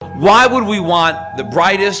Why would we want the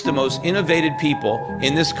brightest, the most innovative people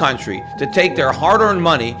in this country to take their hard-earned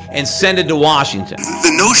money and send it to Washington?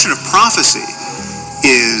 The notion of prophecy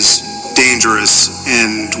is dangerous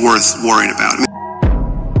and worth worrying about.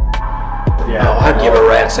 Yeah, I'd give a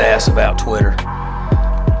rat's ass about Twitter.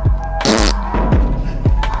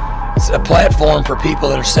 It's a platform for people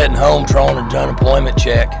that are sitting home drawing an unemployment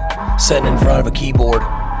check, sitting in front of a keyboard.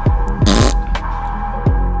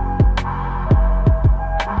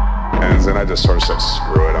 And I just sort of said,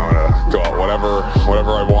 screw it, I'm going to go out,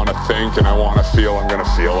 whatever I want to think and I want to feel, I'm going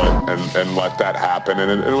to feel it and let that happen.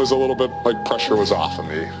 And it was a little bit like pressure was off of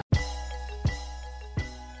me.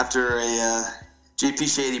 After a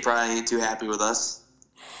JP Shady probably ain't too happy with us.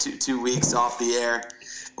 Two weeks off the air.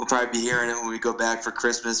 We'll probably be hearing it when we go back for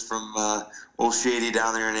Christmas from old Shady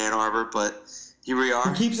down there in Ann Arbor. But here we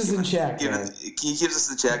are. He keeps us in check, man. He keeps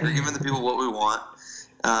us in check. We're giving the people what we want.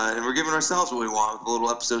 And we're giving ourselves what we want with a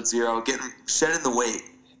little episode 0. Shedding the weight.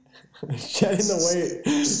 Shedding the weight.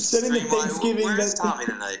 Shedding the Thanksgiving. Where's Tommy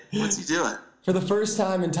tonight? What's he doing? For the first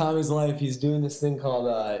time in Tommy's life, he's doing this thing called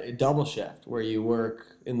a double shift, where you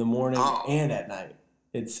work in the morning and at night.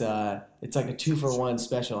 It's like a 2-for-1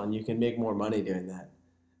 special, and you can make more money doing that.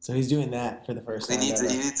 So he's doing that for the first time. He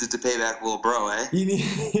needs to pay back little bro, eh?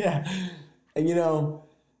 Yeah. And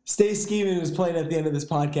stay scheming was playing at the end of this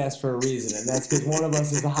podcast for a reason, and that's because one of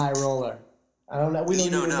us is a high roller. I don't know. We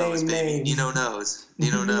don't need to name names. Nino knows.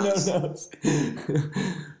 Nino knows.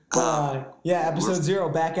 Episode 0,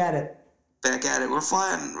 back at it. Back at it. We're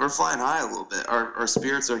flying high a little bit. Our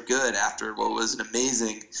spirits are good after what was an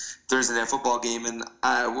amazing Thursday night football game. And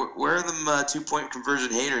where are them 2-point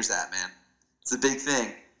conversion haters at, man? It's a big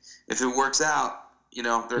thing. If it works out,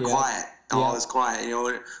 they're quiet. All is quiet.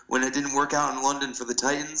 When it didn't work out in London for the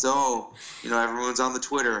Titans, everyone's on the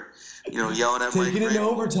Twitter, yelling at Mike. Take it into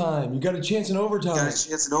overtime. You got a chance in overtime.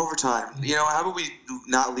 How about we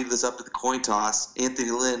not leave this up to the coin toss? Anthony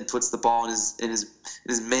Lynn puts the ball in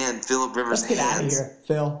his man Phillip Rivers' hands. Let's get out of here,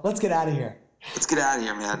 Phil. Let's get out of here. Let's get out of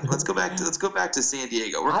here, man. Let's go back to San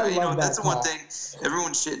Diego. That's the one thing.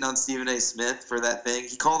 Everyone's shitting on Stephen A. Smith for that thing.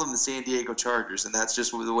 He called them the San Diego Chargers, and that's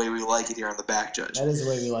just the way we like it here on the Back Judge. That is the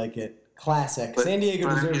way we like it. Classic. San Diego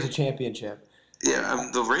deserves a championship. Yeah,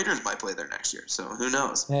 the Raiders might play there next year, so who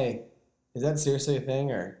knows? Hey, is that seriously a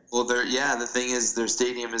thing, or? Well, the thing is, their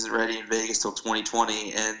stadium isn't ready in Vegas till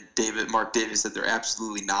 2020, and Mark Davis said they're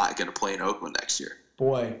absolutely not going to play in Oakland next year.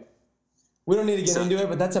 Boy. We don't need to get into it,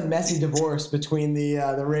 but that's a messy divorce between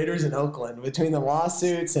the Raiders and Oakland, between the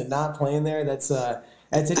lawsuits and not playing there. That's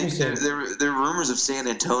interesting. There are rumors of San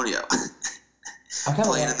Antonio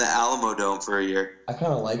playing in the Alamo Dome for a year. I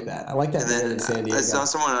kind of like that. I like that in San Diego. I saw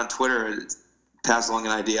someone on Twitter pass along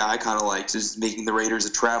an idea I kind of like, just making the Raiders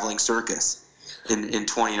a traveling circus in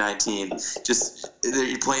 2019. Just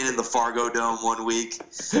you're playing in the Fargo Dome one week,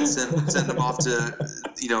 send them off to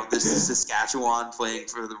this Saskatchewan, playing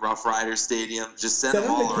for the Rough Riders Stadium. Just send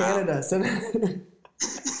them all around. Canada.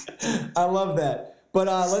 I love that. But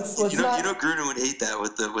let's not. Gruden would hate that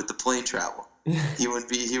with the plane travel. He wouldn't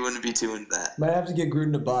be too into that. Might have to get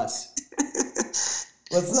Gruden a bus.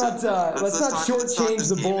 Let's not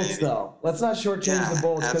shortchange the Bolts, though. Let's not shortchange the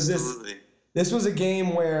Bolts, because this was a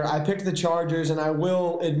game where I picked the Chargers, and I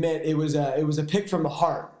will admit it was a pick from the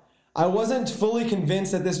heart. I wasn't fully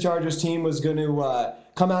convinced that this Chargers team was going to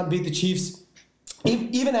come out and beat the Chiefs,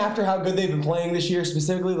 even after how good they've been playing this year,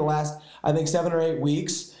 specifically the last, I think, 7 or 8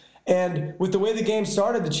 weeks. And with the way the game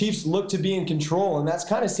started, the Chiefs looked to be in control, and that's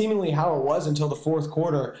kind of seemingly how it was until the fourth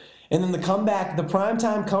quarter. And then the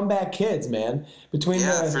primetime comeback kids, man, versus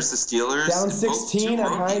the Steelers, down 16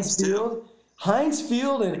 at Heinz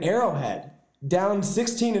Field and Arrowhead, down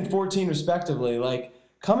 16 and 14 respectively, like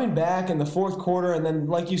coming back in the fourth quarter, and then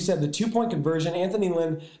like you said, the 2-point conversion, Anthony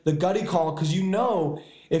Lynn, the gutty call, because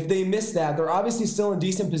if they miss that, they're obviously still in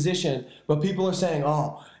decent position, but people are saying,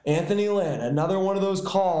 Anthony Lynn, another one of those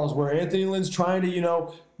calls where Anthony Lynn's trying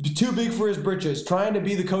to, too big for his britches, trying to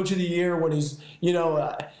be the coach of the year when he's,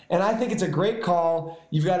 and I think it's a great call.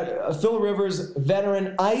 You've got a Phil Rivers,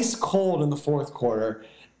 veteran, ice cold in the fourth quarter,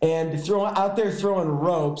 and out there throwing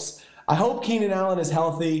ropes. I hope Keenan Allen is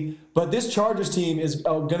healthy, but this Chargers team is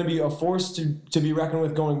going to be a force to be reckoned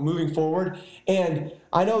with moving forward. And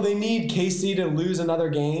I know they need KC to lose another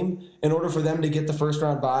game in order for them to get the first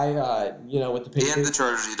round bye, with the Patriots. And the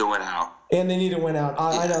Chargers need to win out. And they need to win out.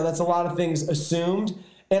 I know that's a lot of things assumed.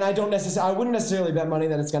 And I wouldn't necessarily bet money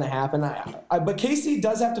that it's going to happen. But KC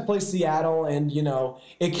does have to play Seattle, and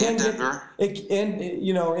it can Denver.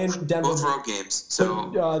 In Denver. Both road games. So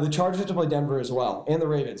the Chargers have to play Denver as well, and the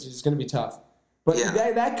Ravens. It's going to be tough. But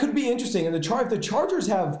that could be interesting. And if the Chargers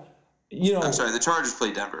have I'm sorry, the Chargers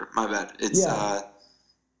play Denver. My bad. It's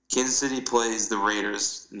Kansas City plays the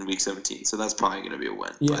Raiders in Week 17, so that's probably going to be a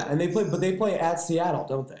win. Yeah, and they play at Seattle,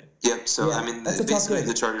 don't they? Yep. So Yeah, I mean, that's a tough basically game.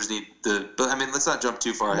 the Chargers need the. But I mean, let's not jump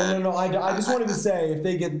too far ahead. No. I just wanted to say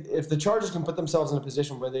if the Chargers can put themselves in a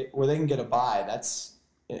position where they can get a bye, that's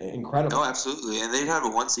incredible. Oh, absolutely, and they'd have a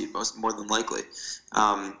 1 seed more than likely.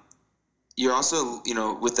 You're also,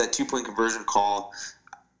 with that 2-point conversion call,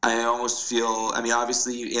 I almost feel. I mean,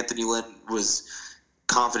 obviously Anthony Lynn was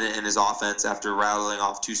confident in his offense after rattling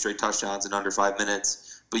off 2 straight touchdowns in under 5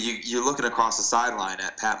 minutes. But you're looking across the sideline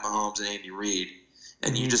at Pat Mahomes and Andy Reid,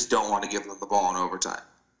 and you just don't want to give them the ball in overtime.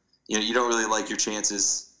 You don't really like your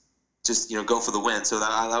chances. Just go for the win. So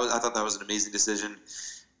I thought that was an amazing decision.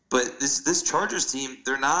 But this Chargers team,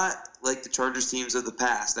 they're not like the Chargers teams of the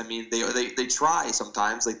past. I mean, they try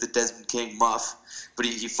sometimes, like the Desmond King muff, but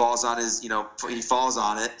he falls on his he falls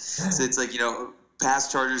on it. So it's like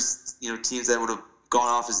past Chargers teams that would have gone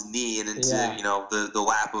off his knee and into the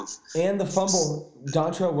lap of, and the fumble,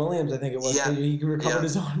 Dontrell Williams, I think it was. Yeah. He recovered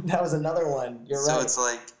his own. That was another one. You're right. So it's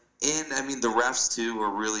like, and I mean the refs too were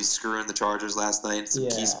really screwing the Chargers last night. Some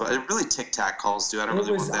key spots. It really tic-tac calls too. I don't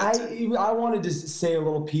really want that. I wanted to say a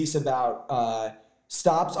little piece about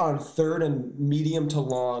stops on 3rd and medium to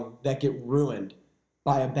long that get ruined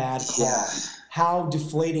by a bad call. Yeah. How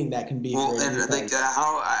deflating that can be for a defense.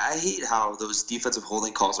 I hate how those defensive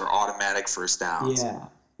holding calls are automatic first downs. Yeah.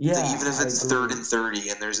 Like, even if it's 3rd and 30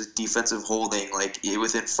 and there's a defensive holding like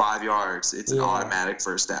within 5 yards, it's an automatic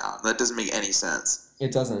first down. That doesn't make any sense.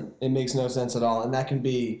 It doesn't. It makes no sense at all. And that can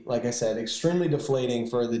be, like I said, extremely deflating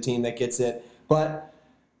for the team that gets it. But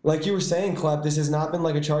like you were saying, Klep, this has not been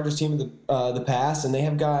like a Chargers team of the past, and they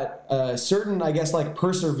have got a certain, I guess, like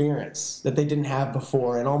perseverance that they didn't have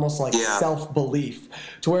before, and almost like self-belief,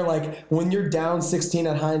 to where like when you're down 16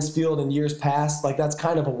 at Heinz Field in years past, like that's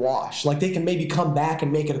kind of a wash. Like they can maybe come back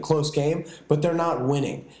and make it a close game, but they're not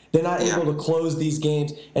winning. They're not able to close these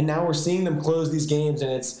games, and now we're seeing them close these games,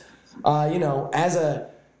 and it's, as a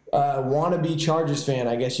wannabe Chargers fan,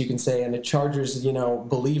 I guess you can say, and a Chargers,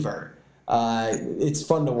 believer. It's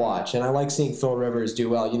fun to watch, and I like seeing Phil Rivers do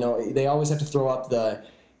well. They always have to throw up the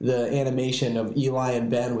animation of Eli and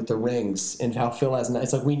Ben with the rings, and how Phil has.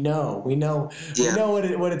 It's like we know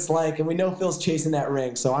what it's like, and we know Phil's chasing that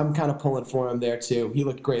ring. So I'm kind of pulling for him there too. He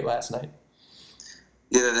looked great last night.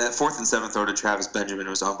 Yeah, that 4th and 7th throw to Travis Benjamin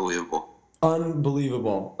was unbelievable.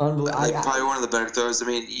 Unbelievable. Probably one of the better throws. I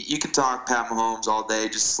mean, you can talk Pat Mahomes all day,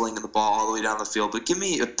 just slinging the ball all the way down the field, but give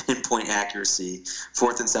me a pinpoint accuracy,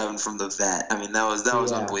 4th and 7 from the vet. I mean, that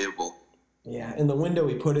was unbelievable. Yeah, and the window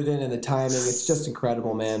he put it in and the timing, it's just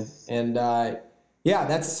incredible, man. And they're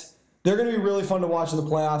going to be really fun to watch in the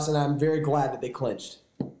playoffs, and I'm very glad that they clinched.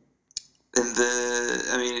 And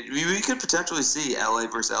we could potentially see LA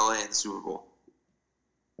versus LA in the Super Bowl.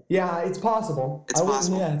 Yeah, it's possible. It's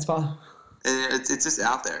possible. Yeah, it's possible. It's just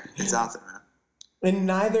out there. It's out there, man. And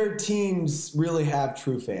neither teams really have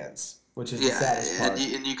true fans, which is the saddest part.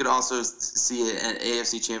 And you could also see an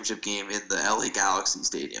AFC Championship game in the LA Galaxy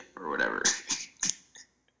Stadium or whatever.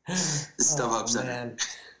 The StubHub Center. Man.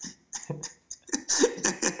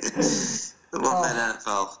 Love that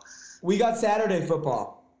NFL. We got Saturday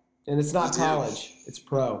football, and it's not college; it's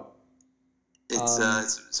pro.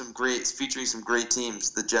 It's featuring some great teams: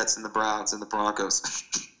 the Jets and the Browns and the Broncos.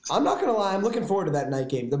 I'm not gonna lie, I'm looking forward to that night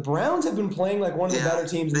game. The Browns have been playing like one of the better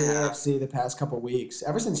teams in the AFC the past couple of weeks.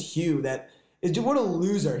 Ever since Hugh, what a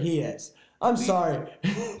loser he is. I'm sorry.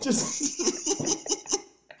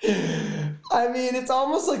 I mean, it's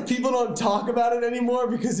almost like people don't talk about it anymore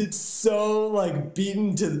because it's so like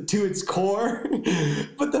beaten to its core.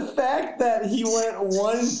 But the fact that he went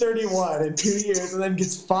 1-31 in 2 years and then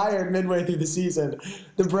gets fired midway through the season,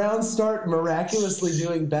 the Browns start miraculously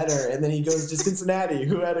doing better, and then he goes to Cincinnati,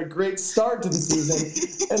 who had a great start to the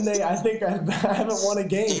season, and I haven't won a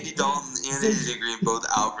game. Andy Dalton and AJ Green both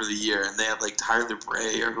out for the year, and they have like Tyler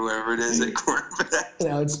Bray or whoever it is at quarterback.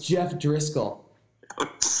 It's Jeff Driscoll.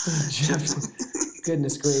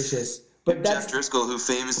 Goodness gracious. But Jeff Driscoll, who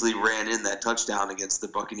famously ran in that touchdown against the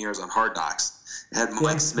Buccaneers on Hard Knocks, had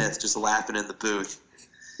Mike Smith just laughing in the booth.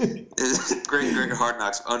 Great Hard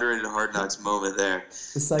Knocks, underrated Hard Knocks moment there.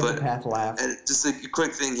 The psychopath laugh. And just a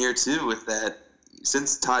quick thing here, too, with that.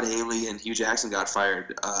 Since Todd Haley and Hugh Jackson got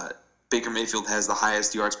fired, Baker Mayfield has the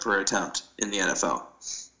highest yards per attempt in the NFL.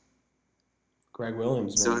 Greg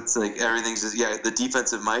Williams, man. So it's like everything's just the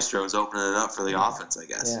defensive maestro is opening it up for the offense, I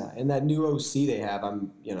guess. Yeah, and that new OC they have, I'm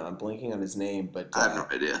blanking on his name, but I have no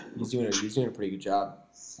idea. He's doing a pretty good job.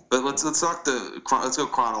 But let's go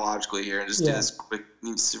chronologically here and just do this quick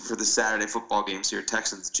for the Saturday football games here.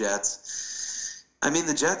 Texans Jets. I mean,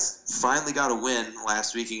 the Jets finally got a win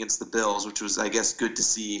last week against the Bills, which was, I guess, good to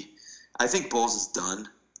see. I think Bowles is done.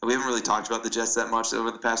 We haven't really talked about the Jets that much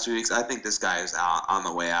over the past 2 weeks. I think this guy is on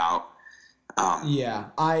the way out. Yeah,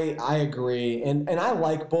 I agree. And I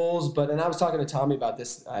like Bowles, and I was talking to Tommy about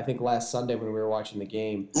this, I think, last Sunday when we were watching the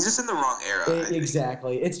game. He's just in the wrong era.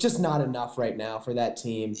 Exactly. It's just not enough right now for that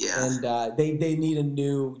team. Yeah. And they need a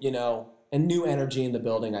new energy in the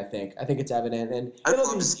building, I think. I think it's evident. And I'd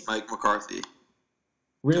love to see Mike McCarthy.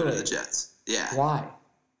 Really? To the Jets. Yeah. Why?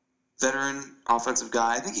 Veteran offensive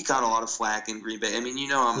guy. I think he got a lot of flack in Green Bay. I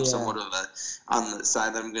mean, I'm somewhat of on the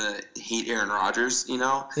side that I'm gonna hate Aaron Rodgers.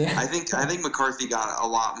 Yeah. I think McCarthy got a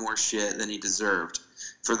lot more shit than he deserved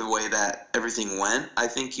for the way that everything went. I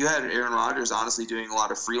think you had Aaron Rodgers honestly doing a lot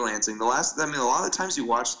of freelancing. A lot of the times you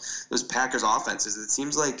watch those Packers offenses, it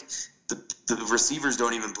seems like the receivers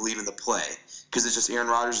don't even believe in the play. Because it's just Aaron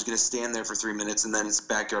Rodgers is going to stand there for 3 minutes, and then it's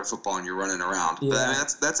backyard football, and you're running around. Yeah. But, I mean,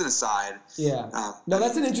 that's an aside. Yeah. No,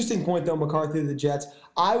 that's an interesting point, though, McCarthy to the Jets.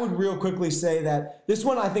 I would real quickly say that this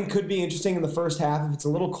one I think could be interesting in the first half if it's a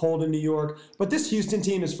little cold in New York. But this Houston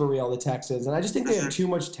team is for real, the Texans. And I just think they have too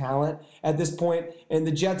much talent at this point, and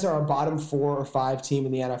the Jets are a bottom 4 or 5 team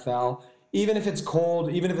in the NFL. Even if it's cold,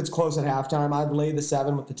 even if it's close at halftime, I'd lay the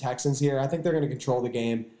 7 with the Texans here. I think they're going to control the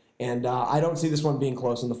game, and I don't see this one being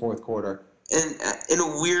close in the fourth quarter. And in a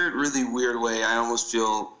really weird way, I almost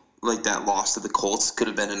feel like that loss to the Colts could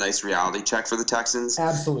have been a nice reality check for the Texans.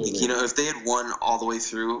 Absolutely. If they had won all the way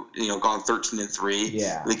through, gone 13-3,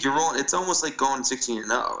 yeah. Like you're rolling, it's almost like going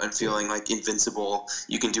 16-0 and feeling like invincible.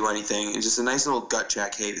 You can do anything. It's just a nice little gut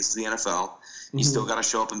check. Hey, this is the NFL. You still got to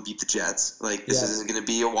show up and beat the Jets. Like this isn't going to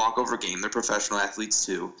be a walkover game. They're professional athletes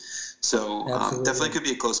too. So definitely could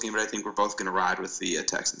be a close game, but I think we're both going to ride with the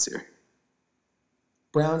Texans here.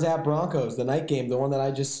 Browns at Broncos, the night game, the one that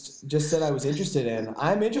I just said I was interested in.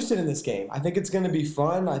 I'm interested in this game. I think it's going to be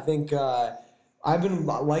fun. I think I've been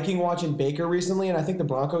liking watching Baker recently, and I think the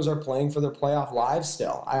Broncos are playing for their playoff lives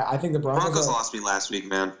still. I think the Broncos lost me last week,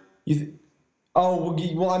 man.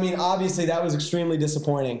 Well, I mean, obviously that was extremely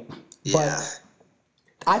disappointing. Yeah. But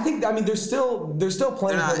I think, they're still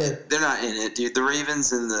playing They're not in it, dude. The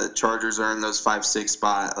Ravens and the Chargers are in those 5-6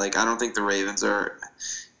 spot. Like, I don't think the Ravens are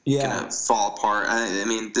gonna fall apart. I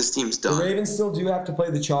mean, this team's done. The Ravens still do have to play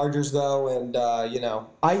the Chargers, though, and I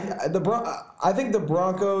think the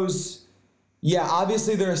Broncos. Yeah,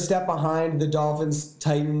 obviously they're a step behind the Dolphins,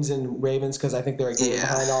 Titans, and Ravens because I think they're a game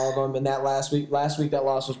behind all of them. And that last week that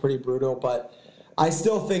loss was pretty brutal. But I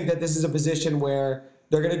still think that this is a position where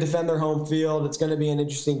they're going to defend their home field. It's going to be an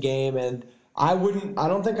interesting game, and I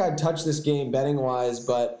don't think I'd touch this game betting wise,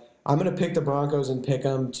 but I'm going to pick the Broncos and pick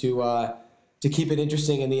them to keep it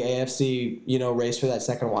interesting in the AFC, race for that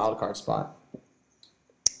second wild card spot.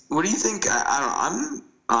 What do you think? I'm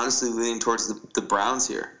honestly leaning towards the Browns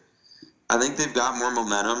here. I think they've got more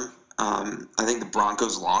momentum. I think the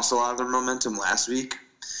Broncos lost a lot of their momentum last week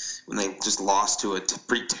when they just lost to a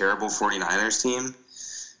pretty terrible 49ers team.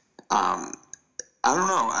 I don't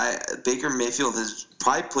know. Baker Mayfield has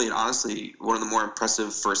probably played, honestly, one of the more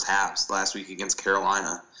impressive first halves last week against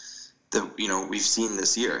Carolina that we've seen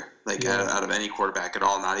this year, out of any quarterback at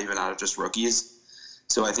all, not even out of just rookies.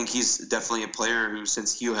 So I think he's definitely a player who,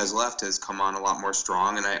 since Hugh has left, has come on a lot more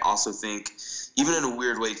strong. And I also think, even in a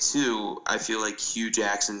weird way too, I feel like Hugh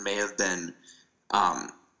Jackson may have been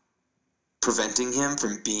preventing him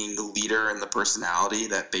from being the leader and the personality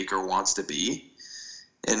that Baker wants to be.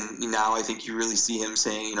 And now I think you really see him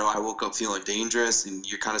saying, I woke up feeling dangerous, and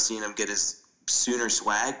you're kind of seeing him get his Sooner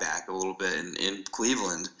swag back a little bit in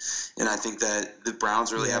Cleveland. And I think that the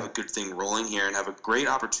Browns really have a good thing rolling here and have a great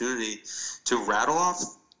opportunity to rattle off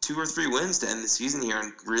 2 or 3 wins to end the season here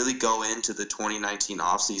and really go into the 2019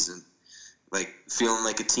 offseason feeling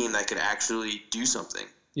like a team that could actually do something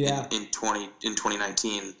in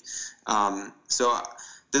 2019. So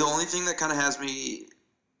the only thing that kind of has me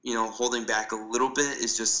holding back a little bit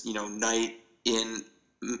is just night in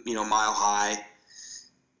Mile High.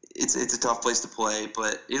 It's a tough place to play,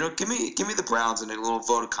 but give me the Browns and a little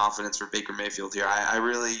vote of confidence for Baker Mayfield here. I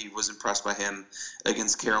really was impressed by him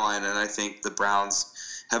against Carolina, and I think the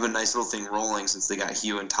Browns have a nice little thing rolling since they got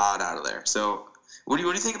Hugh and Todd out of there. So, what do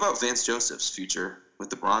you think about Vance Joseph's future with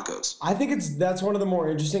the Broncos? I think that's one of the more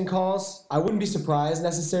interesting calls. I wouldn't be surprised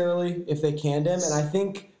necessarily if they canned him, and I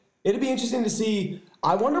think it'd be interesting to see.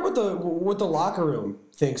 I wonder what the locker room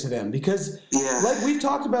thinks of him, because we've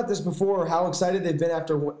talked about this before, how excited they've been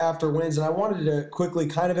after wins, and I wanted to quickly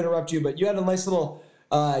kind of interrupt you, but you had a nice little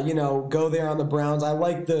go there on the Browns. I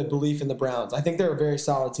like the belief in the Browns. I think they're a very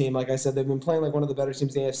solid team. Like I said, they've been playing like one of the better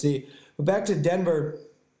teams in the AFC. But back to Denver,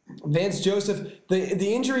 Vance Joseph,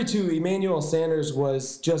 the injury to Emmanuel Sanders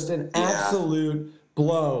was just an absolute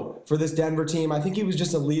blow for this Denver team. I think he was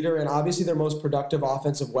just a leader and obviously their most productive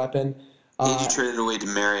offensive weapon. And you traded away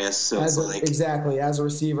Demarius, so it's like... Exactly, as a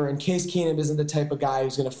receiver. And Case Keenum isn't the type of guy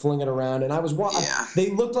who's going to fling it around. And I was they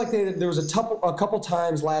looked like there was a couple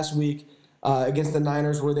times last week against the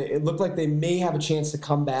Niners where it looked like they may have a chance to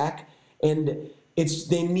come back. And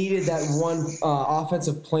they needed that one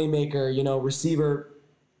offensive playmaker, receiver,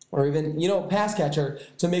 or even, pass catcher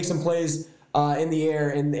to make some plays in the air,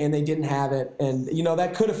 and they didn't have it. And,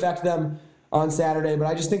 that could affect them on Saturday, but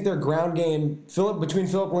I just think their ground game, between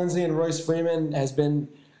Philip Lindsay and Royce Freeman, has been,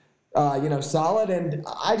 solid. And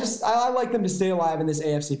I like them to stay alive in this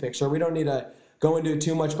AFC picture. We don't need to go into it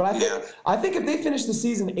too much, but I think if they finish the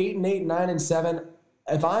season 8-8, 9-7,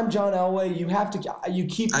 if I'm John Elway, you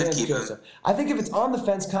keep Vance Joseph. I think if it's on the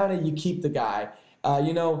fence, kind of, you keep the guy.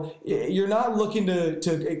 You're not looking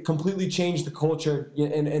to completely change the culture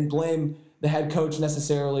and blame the head coach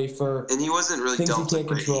necessarily for and he wasn't really things he dealt can't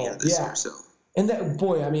control. this year, so.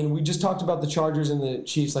 And we just talked about the Chargers and the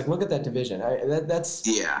Chiefs. Like, look at that division. That's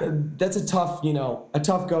a tough, a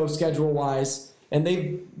tough go schedule wise. And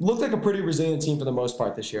they looked like a pretty resilient team for the most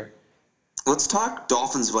part this year. Let's talk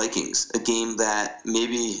Dolphins-Vikings, a game that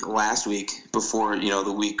maybe last week before,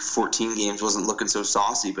 the Week 14 games wasn't looking so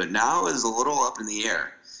saucy, but now is a little up in the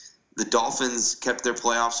air. The Dolphins kept their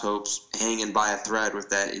playoffs hopes hanging by a thread with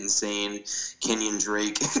that insane Kenyon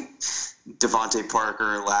Drake, Devontae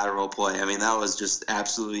Parker lateral play. I mean, that was just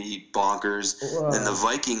absolutely bonkers. And the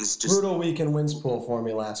Vikings just... Brutal week in wins pool for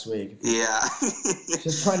me last week. Yeah.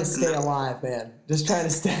 Just trying to stay alive, man. Just trying to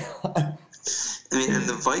stay alive. I mean, and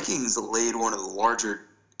the Vikings laid one of the larger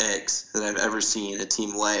eggs that I've ever seen a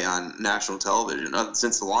team lay on national television,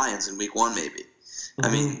 since the Lions in Week 1 maybe. I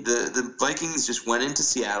mean, the Vikings just went into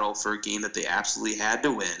Seattle for a game that they absolutely had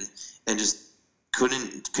to win and just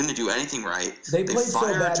couldn't do anything right. They played so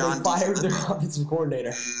bad they fired their offensive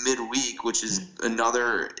coordinator midweek, which is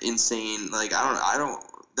another insane. Like I don't.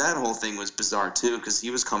 That whole thing was bizarre too because he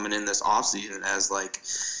was coming in this offseason as like,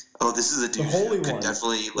 oh, this is a dude who could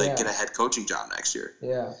definitely get a head coaching job next year.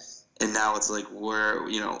 Yeah. And now it's like where, I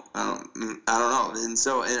don't know.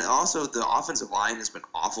 And also the offensive line has been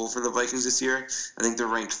awful for the Vikings this year. I think they're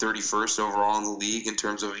ranked 31st overall in the league in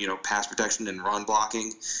terms of, pass protection and run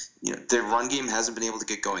blocking. Their run game hasn't been able to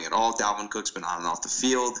get going at all. Dalvin Cook's been on and off the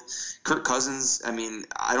field. Kirk Cousins, I mean,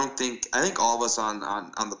 I think all of us on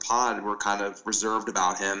the pod were kind of reserved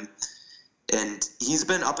about him. And he's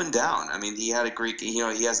been up and down. I mean, he had a great, he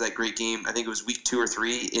has that great game. I think it was week 2 or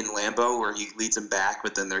 3 in Lambeau where he leads them back,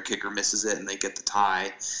 but then their kicker misses it and they get the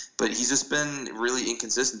tie. But he's just been really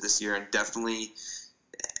inconsistent this year and definitely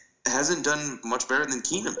hasn't done much better than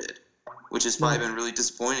Keenum did, which has probably been really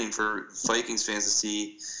disappointing for Vikings fans to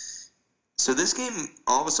see. So this game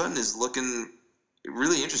all of a sudden is looking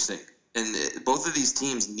really interesting. And both of these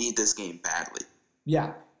teams need this game badly.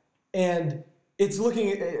 Yeah. And it's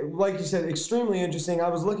looking, like you said, extremely interesting. I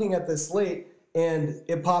was looking at the slate, and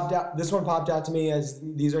it popped out. This one popped out to me as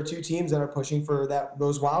these are two teams that are pushing for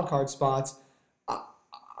those wild card spots.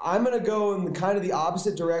 I'm going to go in kind of the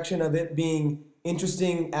opposite direction of it being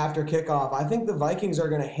interesting after kickoff. I think the Vikings are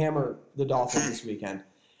going to hammer the Dolphins this weekend,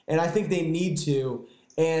 and I think they need to.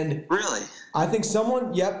 And really, I think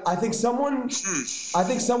someone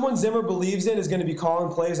Zimmer believes in is going to be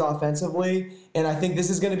calling plays offensively. And I think this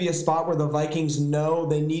is going to be a spot where the Vikings know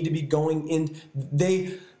they need to be going in.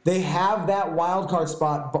 They have that wild card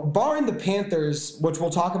spot, barring the Panthers, which we'll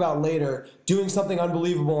talk about later, doing something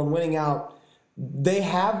unbelievable and winning out. They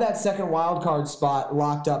have that second wild card spot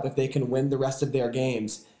locked up if they can win the rest of their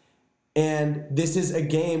games. And this is a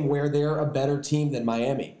game where they're a better team than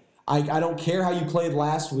Miami. I don't care how you played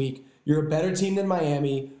last week. You're a better team than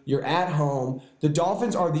Miami. You're at home. The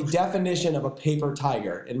Dolphins are the definition of a paper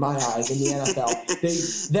tiger, in my eyes, in the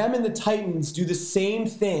NFL. Them and the Titans do the same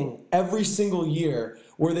thing every single year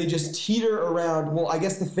where they just teeter around. Well, I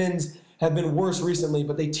guess the Finns have been worse recently,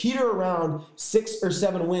 but they teeter around 6 or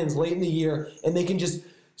 7 wins late in the year, and they can just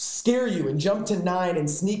scare you and jump to 9 and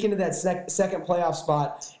sneak into that second playoff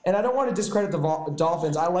spot. And I don't want to discredit the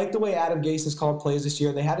Dolphins. I like the way Adam Gase has called plays this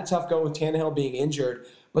year. They had a tough go with Tannehill being injured.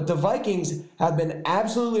 But the Vikings have been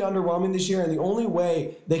absolutely underwhelming this year, and the only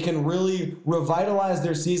way they can really revitalize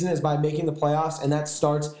their season is by making the playoffs, and that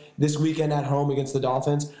starts this weekend at home against the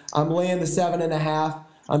Dolphins. I'm laying the 7.5.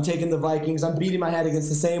 I'm taking the Vikings. I'm beating my head against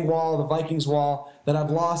the same wall, the Vikings wall, that I've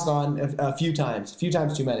lost on a few times too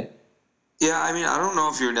many. Yeah, I mean, I don't know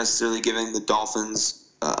if you're necessarily giving the Dolphins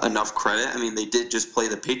enough credit. I mean, they did just play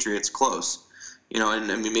the Patriots close. And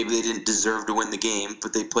I mean maybe they didn't deserve to win the game,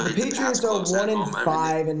 but they played The Patriots are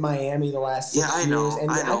 1-5 in Miami the last 6 years. I know,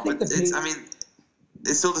 And I know, think but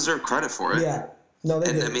they still deserve credit for it. Yeah. No,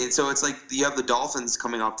 they do. I mean, so it's like you have the Dolphins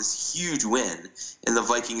coming off this huge win, and the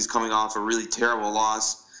Vikings coming off a really terrible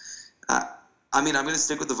loss. I'm going to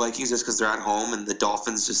stick with the Vikings just because they're at home, and the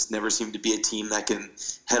Dolphins just never seem to be a team that can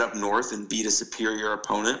head up north and beat a superior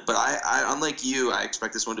opponent. But I unlike you, I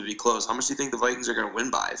expect this one to be close. How much do you think the Vikings are going to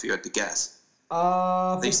win by, if you had to guess?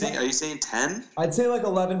 Are you saying 10? I'd say like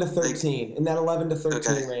 11 to 13, in that 11 to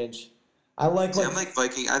 13 range. I'm like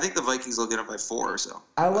Viking. I think the Vikings will get up by 4 or so.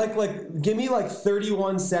 I like give me like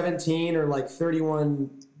 31-17 or like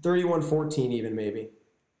 31-14 even maybe.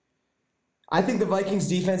 I think the Vikings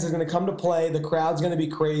defense is going to come to play. The crowd's going to be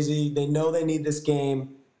crazy. They know they need this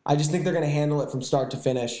game. I just think they're going to handle it from start to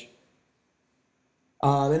finish.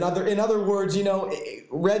 In other words,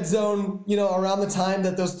 red zone, around the time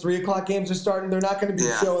that those 3:00 games are starting, they're not going to be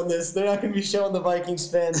showing this. They're not going to be showing the Vikings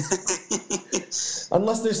fans.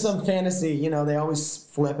 Unless there's some fantasy, they always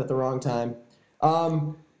flip at the wrong time.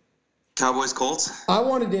 Cowboys Colts? I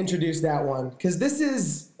wanted to introduce that one because this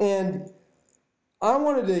is, and I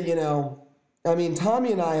wanted to,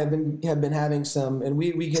 Tommy and I have been having some, and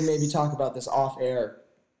we can maybe talk about this off air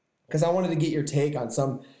because I wanted to get your take on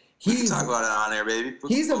some. We can talk about it on air, baby.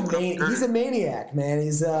 He's a maniac, man.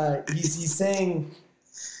 He's saying,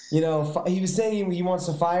 he was saying he wants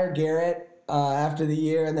to fire Garrett after the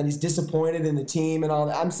year, and then he's disappointed in the team and all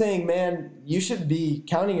that. I'm saying, man, you should be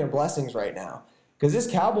counting your blessings right now because this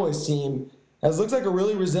Cowboys team looks like a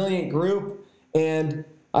really resilient group, and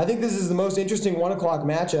I think this is the most interesting 1:00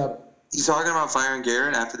 matchup. You talking about firing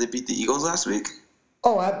Garrett after they beat the Eagles last week?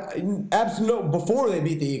 Oh, absolutely. Before they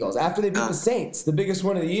beat the Eagles, after they beat the Saints, the biggest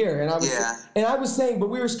win of the year, and I was saying, but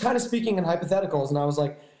we were kind of speaking in hypotheticals, and I was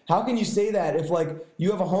like, how can you say that if you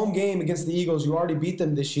have a home game against the Eagles, you already beat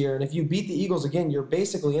them this year, and if you beat the Eagles again, you're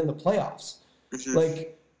basically in the playoffs,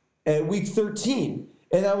 at week 13,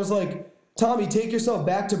 and I was like, Tommy, take yourself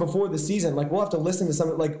back to before the season. We'll have to listen to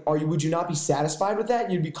something. Would you not be satisfied with that?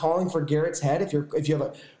 You'd be calling for Garrett's head if you have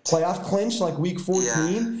a playoff clinch like week 14.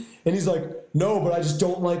 Yeah. And he's like, no, but I just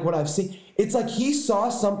don't like what I've seen. It's like he saw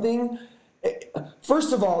something.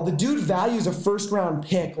 First of all, the dude values a first round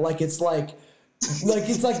pick it's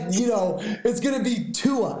gonna be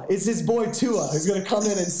Tua. It's his boy Tua who's gonna come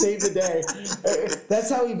in and save the day. That's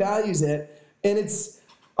how he values it, and it's.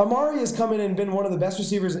 Amari has come in and been one of the best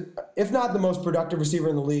receivers, if not the most productive receiver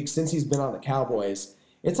in the league since he's been on the Cowboys.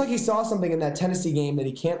 It's like he saw something in that Tennessee game that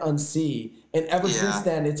he can't unsee, and ever since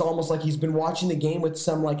then, it's almost like he's been watching the game with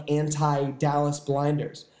some anti-Dallas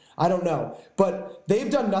blinders. I don't know, but they've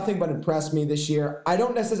done nothing but impress me this year. I'm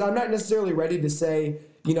not necessarily ready to say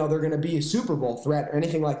they're going to be a Super Bowl threat or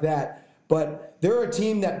anything like that. But they're a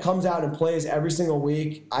team that comes out and plays every single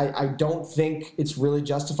week. I don't think it's really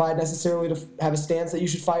justified necessarily to have a stance that you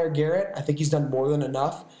should fire Garrett. I think he's done more than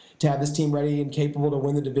enough to have this team ready and capable to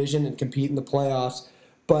win the division and compete in the playoffs.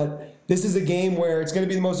 But this is a game where it's going to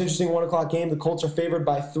be the most interesting 1:00 game. The Colts are favored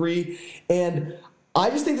by 3. And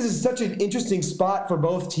I just think this is such an interesting spot for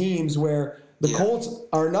both teams where the Colts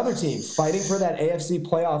are another team fighting for that AFC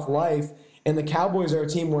playoff life. And the Cowboys are a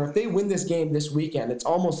team where if they win this game this weekend, it's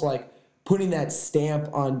almost like putting that stamp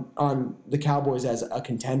on the Cowboys as a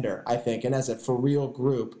contender, I think, and as a for real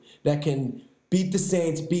group that can beat the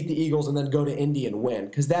Saints, beat the Eagles, and then go to Indy and win,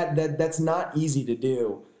 because that's not easy to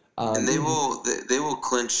do. And they will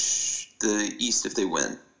clinch the East if they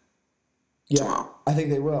win. Yeah, tomorrow. I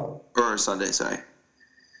think they will. Or Sunday, sorry.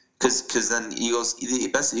 Because then the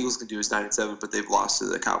best the Eagles can do is 9-7, but they've lost to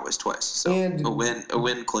the Cowboys twice. So a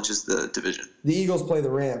win clinches the division. The Eagles play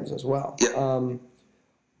the Rams as well. Yep.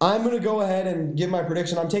 I'm going to go ahead and give my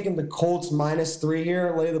prediction. I'm taking the Colts -3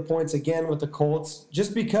 here, lay the points again with the Colts,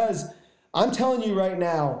 just because I'm telling you right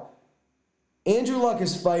now, Andrew Luck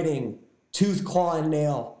is fighting tooth, claw, and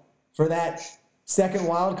nail for that second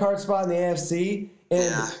wild card spot in the AFC.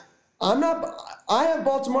 And I have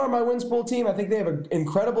Baltimore on my wins pool team. I think they have an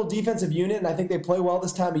incredible defensive unit, and I think they play well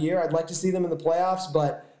this time of year. I'd like to see them in the playoffs,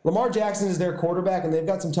 but Lamar Jackson is their quarterback, and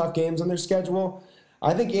they've got some tough games on their schedule.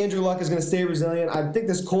 I think Andrew Luck is going to stay resilient. I think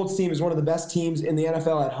this Colts team is one of the best teams in the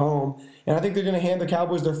NFL at home, and I think they're going to hand the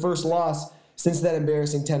Cowboys their first loss since that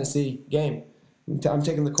embarrassing Tennessee game. I'm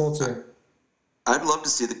taking the Colts here. I'd love to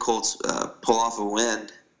see the Colts pull off a win.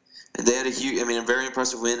 They had a very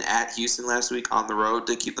impressive win at Houston last week on the road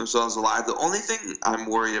to keep themselves alive. The only thing I'm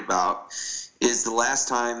worried about is the last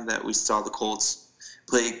time that we saw the Colts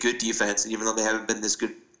play good defense, and even though they haven't been this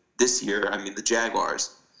good this year, the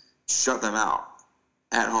Jaguars shut them out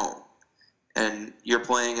at home. And you're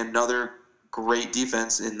playing another great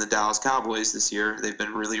defense in the Dallas Cowboys this year. They've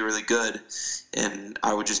been really, really good, and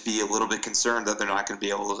I would just be a little bit concerned that they're not going to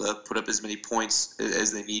be able to put up as many points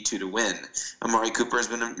as they need to win. Amari Cooper has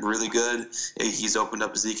been really good. He's opened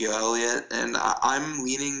up Ezekiel Elliott, and I'm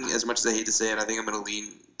leaning, as much as I hate to say it, I think I'm going to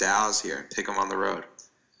lean Dallas here, pick them on the road.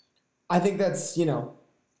 I think that's,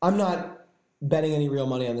 I'm not betting any real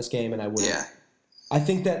money on this game, and I wouldn't. Yeah. I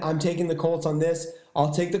think that I'm taking the Colts on this.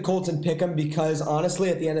 I'll take the Colts and pick them because, honestly,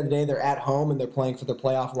 at the end of the day, they're at home and they're playing for their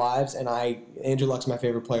playoff lives, and Andrew Luck's my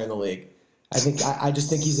favorite player in the league. I just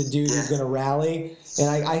think he's a dude who's going to rally, and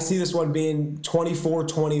I see this one being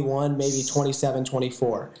 24-21, maybe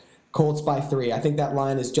 27-24. Colts by 3. I think that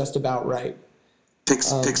line is just about right.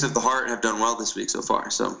 Picks of the heart have done well this week so far.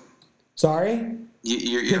 So sorry.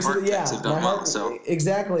 Your heart picks have done well. So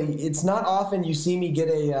exactly, it's not often you see me get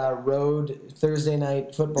a road Thursday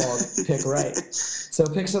night football pick right. So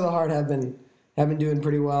picks of the heart have been doing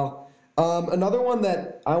pretty well. Another one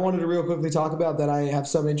that I wanted to real quickly talk about that I have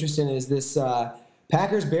some interest in is this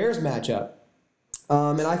Packers-Bears matchup.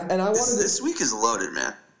 And I wanted this week is loaded,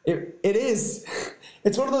 man. It is.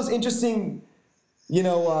 It's one of those interesting,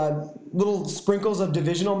 little sprinkles of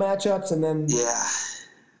divisional matchups, and then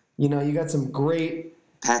you got some great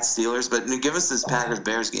Pats Steelers, but give us this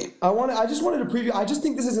Packers-Bears game. I just wanted to preview. I just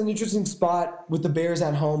think this is an interesting spot with the Bears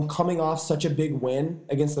at home, coming off such a big win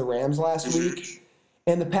against the Rams last week.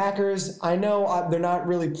 And the Packers, I know they're not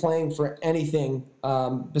really playing for anything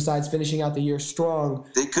besides finishing out the year strong.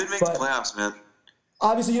 They could make the playoffs, man.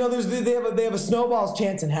 Obviously, they have a snowball's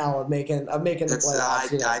chance in hell of making the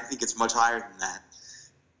playoffs. I think it's much higher than that.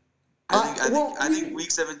 I think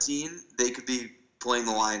Week 17 they could be playing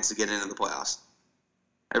the Lions to get into the playoffs.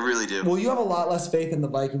 I really do. Well, you have a lot less faith in the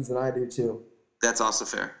Vikings than I do too. That's also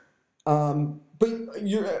fair. But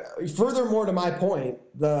furthermore to my point,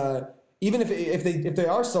 even if they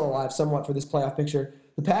are still alive somewhat for this playoff picture,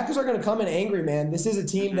 the Packers are going to come in angry, man. This is a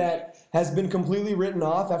team that has been completely written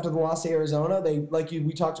off after the loss to Arizona. They,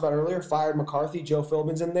 we talked about earlier, fired McCarthy. Joe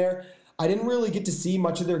Philbin's in there. I didn't really get to see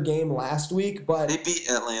much of their game last week, but they beat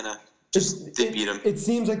Atlanta. They beat them. It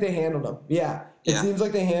seems like they handled them. Yeah. It seems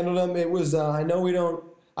like they handled them. It was. I know we don't.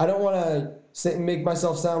 I don't want to make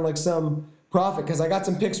myself sound like some prophet because I got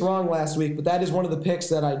some picks wrong last week, but that is one of the picks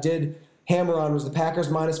that I did hammer on was the Packers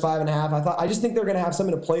minus 5.5. I just think they're going to have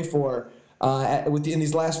something to play for in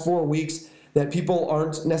these last 4 weeks that people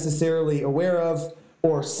aren't necessarily aware of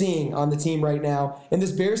or seeing on the team right now. And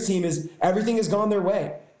this Bears team everything has gone their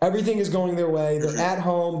way. Everything is going their way. They're at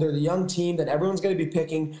home. They're the young team that everyone's going to be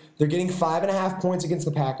picking. They're getting 5.5 points against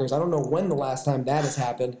the Packers. I don't know when the last time that has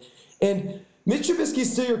happened. And Mitch Trubisky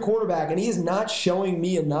is still your quarterback, and he is not showing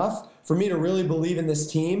me enough for me to really believe in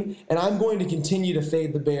this team. And I'm going to continue to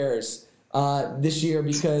fade the Bears this year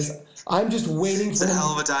because I'm just waiting for him. It's a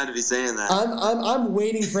hell of a time to be saying that. I'm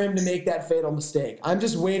waiting for him to make that fatal mistake. I'm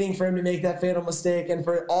just waiting for him to make that fatal mistake. And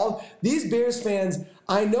for all these Bears fans,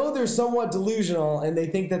 I know they're somewhat delusional and they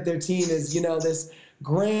think that their team is, this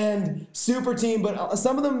grand super team. But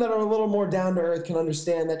some of them that are a little more down to earth can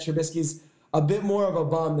understand that Trubisky's a bit more of a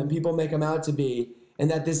bum than people make him out to be.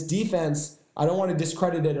 And that this defense, I don't want to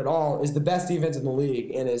discredit it at all, is the best defense in the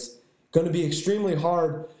league and is going to be extremely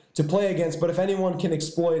hard to play against. But if anyone can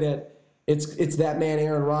exploit it, it's that man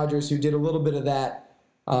Aaron Rodgers who did a little bit of that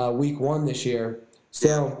week 1 this year.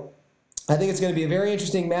 So I think it's going to be a very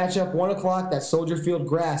interesting matchup. 1 o'clock, that Soldier Field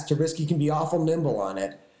grass. Trubisky can be awful nimble on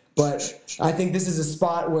it. But I think this is a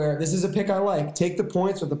spot where this is a pick I like. Take the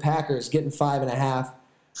points with the Packers getting 5.5.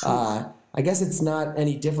 I guess it's not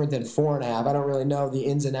any different than 4.5. I don't really know the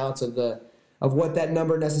ins and outs of what that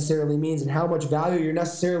number necessarily means and how much value you're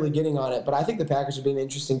necessarily getting on it. But I think the Packers would be an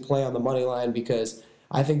interesting play on the money line because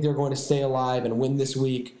I think they're going to stay alive and win this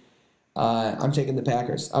week. I'm taking the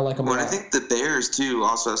Packers. I like them a lot. I think the Bears, too,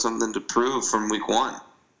 also have something to prove from week 1.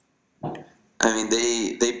 I mean,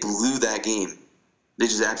 they blew that game. They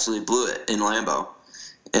just absolutely blew it in Lambeau.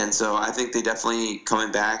 And so I think they definitely,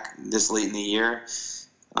 coming back this late in the year,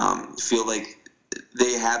 feel like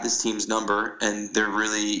they have this team's number, and they're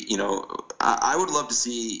really, I would love to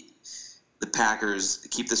see the Packers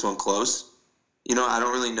keep this one close. I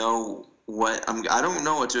don't really know I don't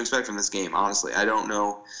know what to expect from this game, honestly. I don't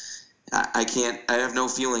know. I have no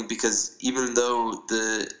feeling because even though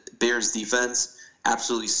the Bears defense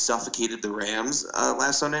absolutely suffocated the Rams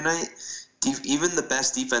last Sunday night, even the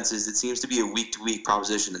best defenses, it seems to be a week-to-week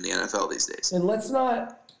proposition in the NFL these days. And let's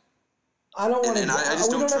not. I don't want to. And I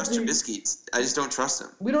just don't trust Trubisky. I just don't trust him.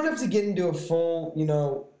 We don't have to get into a full,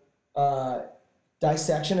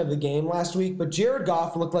 dissection of the game last week, but Jared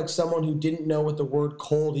Goff looked like someone who didn't know what the word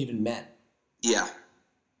cold even meant. Yeah.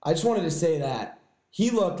 I just wanted to say that.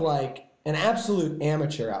 He looked like an absolute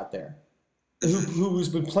amateur out there who's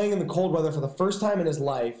been playing in the cold weather for the first time in his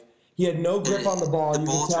life. He had no grip on the ball. You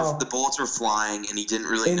can tell the bullets were flying, and he didn't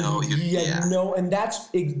really know. He had no, and that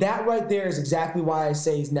right there is exactly why I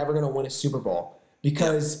say he's never going to win a Super Bowl,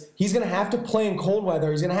 because he's going to have to play in cold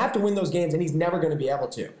weather. He's going to have to win those games, and he's never going to be able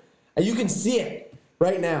to. And you can see it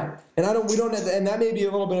right now. And and that may be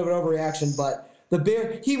a little bit of an overreaction, but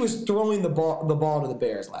he was throwing the ball to the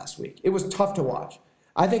Bears last week. It was tough to watch.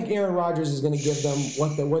 I think Aaron Rodgers is going to give them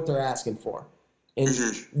what they're asking for. And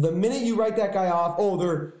the minute you write that guy off,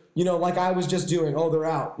 they're, like I was just doing, they're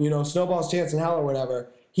out, snowball's chance in hell or whatever,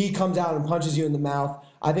 he comes out and punches you in the mouth.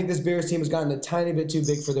 I think this Bears team has gotten a tiny bit too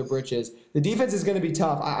big for their britches. The defense is going to be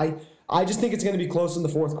tough. I just think it's going to be close in the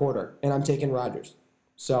fourth quarter, and I'm taking Rodgers.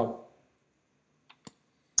 So,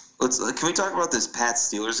 can we talk about this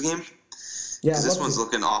Pats-Steelers game? Yeah, this one's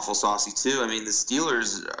looking awful saucy too. I mean, the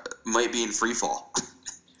Steelers might be in free fall.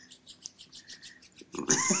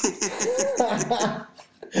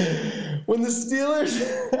 When the Steelers,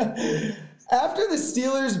 after the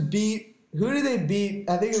Steelers beat, who did they beat?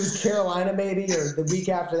 I think it was Carolina maybe, or the week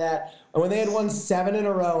after that. And when they had won 7 in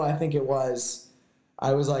a row, I think it was,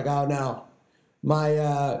 I was like, oh no.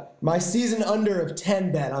 My season under of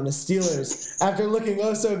 10 bet on the Steelers, after looking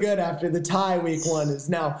so good after the tie week 1, is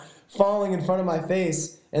now falling in front of my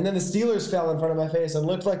face. And then the Steelers fell in front of my face and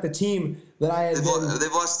looked like the team that I had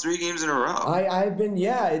They've lost 3 games in a row.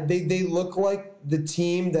 They look like the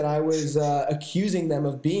team that I was accusing them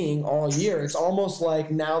of being all year. It's almost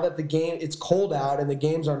like now that it's cold out and the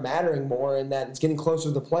games are mattering more and that it's getting closer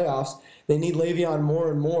to the playoffs, they need Le'Veon more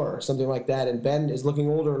and more, or something like that. And Ben is looking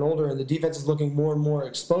older and older, and the defense is looking more and more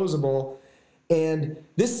exposable. And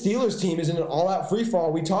this Steelers team is in an all-out free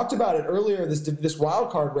fall. We talked about it earlier, this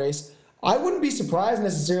wild card race. I wouldn't be surprised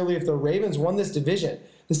necessarily if the Ravens won this division.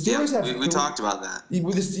 The Steelers have. We talked about that. The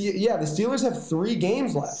Steelers have 3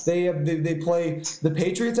 games left. They play the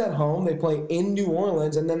Patriots at home. They play in New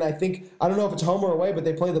Orleans, and then I don't know if it's home or away, but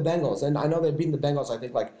they play the Bengals. And I know they've beaten the Bengals, I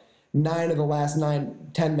think, like 9 of the last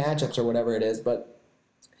 10 matchups or whatever it is. But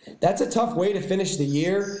that's a tough way to finish the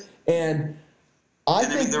year. And I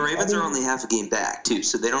think the Ravens are only half a game back too,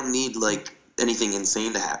 so they don't need anything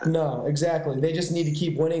insane to happen. No, exactly. They just need to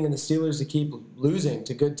keep winning, and the Steelers to keep losing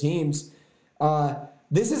to good teams.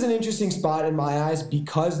 This is an interesting spot in my eyes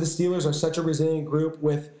because the Steelers are such a resilient group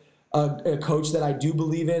with a coach that I do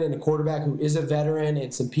believe in and a quarterback who is a veteran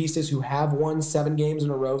and some pieces who have won 7 games in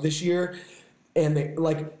a row this year. And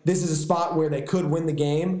this is a spot where they could win the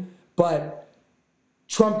game, but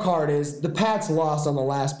trump card is the Pats lost on the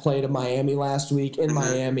last play to Miami last week in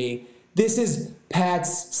Miami. This is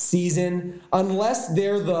Pats' season. Unless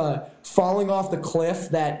they're the falling off the cliff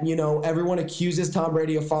that, everyone accuses Tom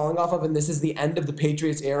Brady of falling off of, and this is the end of the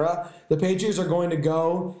Patriots era, the Patriots are going to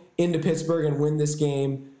go into Pittsburgh and win this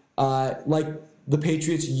game like the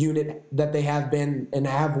Patriots unit that they have been and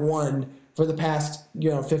have won for the past,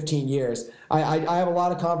 15 years. I have a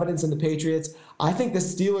lot of confidence in the Patriots. I think the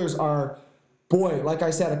Steelers are, like I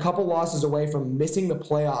said, a couple losses away from missing the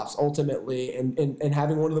playoffs ultimately and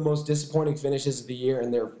having one of the most disappointing finishes of the year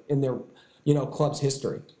in their club's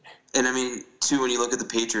history. And I mean, too, when you look at the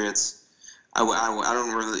Patriots, I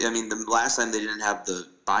don't really. I mean, the last time they didn't have the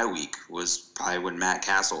bye week was probably when Matt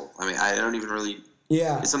Castle. I mean, I don't even really.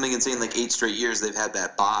 Yeah. It's something insane. Like 8 straight years they've had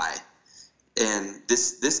that bye, and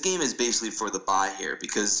this game is basically for the bye here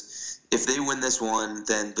because if they win this one,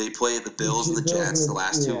 then they play the Bills and the Jets the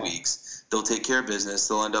last 2 weeks. They'll take care of business.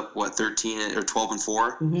 They'll end up 13 or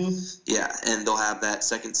 12-4. Mm-hmm. Yeah, and they'll have that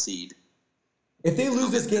second seed. If they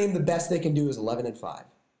lose this game, the best they can do is 11-5.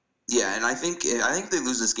 Yeah, and I think if they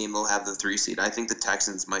lose this game, they'll have the 3 seed. I think the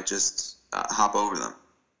Texans might just hop over them.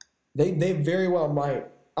 They very well might.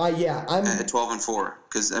 I'm at 12-4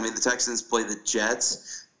 because I mean the Texans play the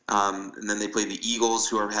Jets, and then they play the Eagles,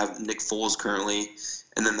 who have Nick Foles currently,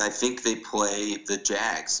 and then I think they play the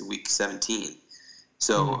Jags week 17.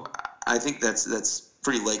 So I think that's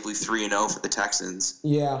pretty likely 3-0 for the Texans.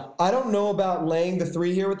 Yeah, I don't know about laying the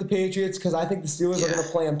 3 here with the Patriots because I think the Steelers are going to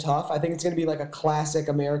play them tough. I think it's going to be like a classic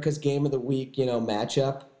America's Game of the Week,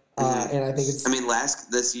 matchup. And I think it's. I mean,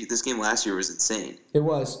 this game last year was insane. It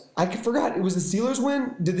was. I forgot. It was the Steelers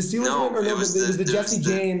win. Did the Steelers win, or it was the Jesse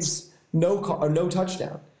James no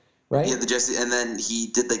touchdown, right? Yeah, the Jesse, and then he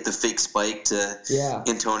did the fake spike to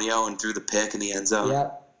Antonio and threw the pick in the end zone.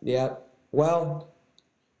 Yep. Well.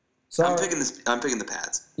 Sorry. I'm picking the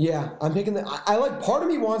Pats. Yeah, I'm picking I like. Part of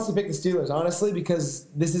me wants to pick the Steelers, honestly, because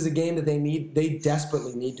this is a game that they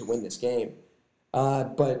desperately need to win this game.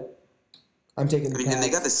 But I'm taking the Pats. And they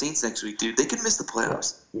got the Saints next week, dude. They could miss the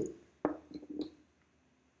playoffs.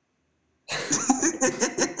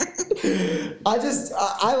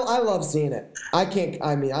 I love seeing it. I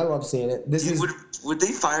love seeing it. Would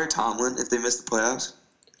they fire Tomlin if they missed the playoffs?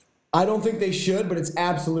 I don't think they should, but it's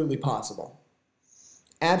absolutely possible.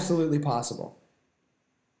 Absolutely possible.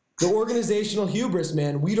 The organizational hubris,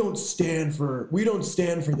 man. We don't stand for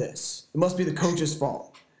this. It must be the coach's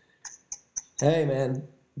fault. Hey, man,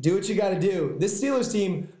 do what you got to do. This Steelers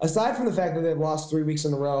team, aside from the fact that they've lost 3 weeks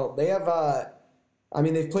in a row, they have.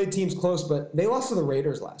 They've played teams close, but they lost to the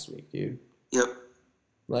Raiders last week, dude. Yep.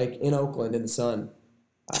 Like in Oakland in the sun.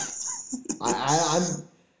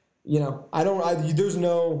 There's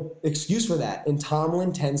no excuse for that. And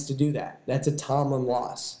Tomlin tends to do that. That's a Tomlin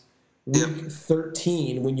loss. Week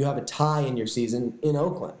 13 when you have a tie in your season in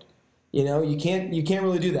Oakland. You can't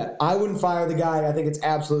really do that. I wouldn't fire the guy. I think it's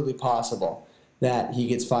absolutely possible that he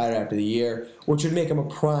gets fired after the year, which would make him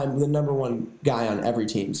the number one guy on every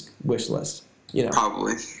team's wish list.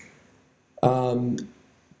 Probably.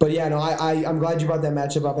 But yeah, no, I'm glad you brought that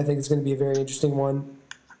matchup up. I think it's going to be a very interesting one.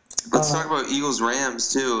 Let's talk about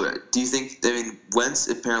Eagles-Rams, too. Do you think, Wentz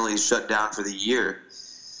apparently is shut down for the year.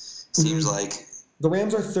 Seems like. The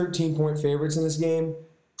Rams are 13-point favorites in this game.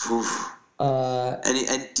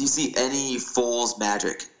 And do you see any Foles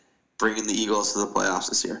magic bringing the Eagles to the playoffs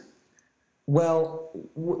this year? Well,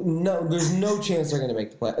 no, there's no chance they're going to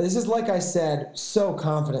make the playoffs. This is like I said so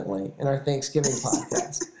confidently in our Thanksgiving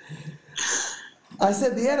podcast. I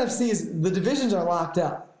said the NFC the divisions are locked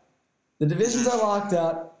up. The divisions are locked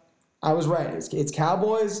up. I was right. It's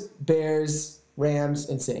Cowboys, Bears, Rams,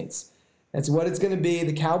 and Saints. That's what it's going to be.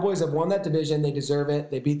 The Cowboys have won that division. They deserve it.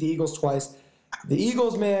 They beat the Eagles twice. The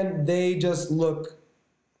Eagles, man, they just look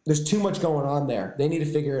 – there's too much going on there. They need to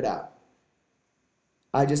figure it out.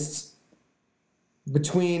 I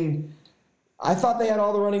thought they had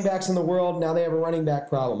all the running backs in the world. Now they have a running back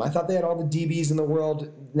problem. I thought they had all the DBs in the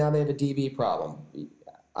world. Now they have a DB problem.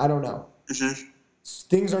 I don't know. Mm-hmm.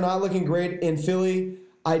 Things are not looking great in Philly.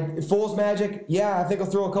 Foles magic, I think he'll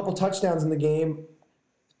throw a couple touchdowns in the game.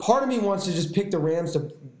 Part of me wants to just pick the Rams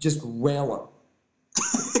to just rail them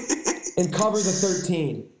and cover the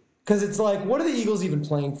 13. Because it's like, what are the Eagles even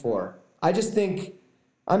playing for? I just think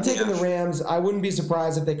I'm taking the Rams. I wouldn't be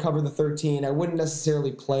surprised if they cover the 13. I wouldn't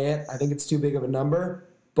necessarily play it. I think it's too big of a number.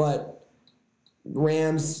 But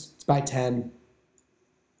Rams, it's by 10.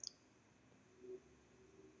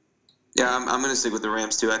 Yeah, I'm going to stick with the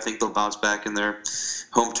Rams, too. I think they'll bounce back in their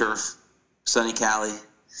home turf, sunny Cali.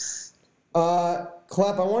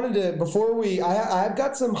 Klepp, I wanted to, I've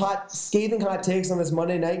got some scathing hot takes on this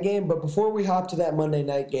Monday night game, but before we hop to that Monday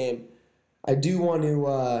night game, I do want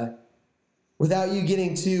to, without you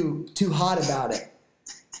getting too hot about it,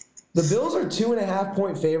 the Bills are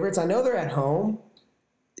 2.5-point favorites. I know they're at home.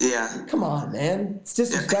 Yeah. Come on, man. It's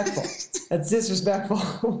disrespectful. That's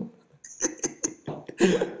disrespectful.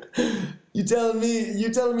 You telling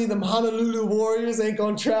me the Honolulu Warriors ain't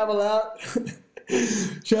gonna travel out?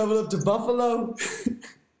 Travel up to Buffalo?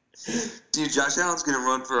 Dude, Josh Allen's gonna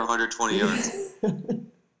run for 120 yards. The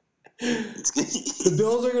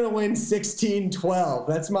Bills are gonna win 16-12.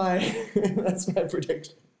 That's my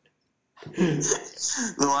prediction.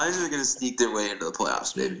 The Lions are gonna sneak their way into the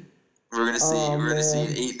playoffs, baby. We're gonna see an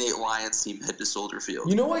 8-8 Lions team head to Soldier Field.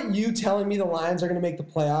 You know what you telling me the Lions are gonna make the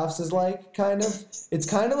playoffs is like, kind of? It's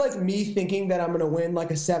kind of like me thinking that I'm gonna win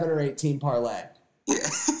like a 7 or 8 team parlay. Yeah.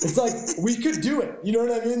 It's like we could do it. You know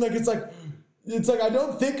what I mean? Like it's like I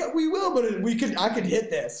don't think we will, but I could hit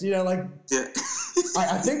this. You know, like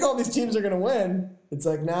I think all these teams are gonna win. It's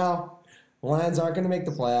like now, the Lions aren't gonna make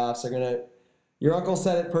the playoffs. Your uncle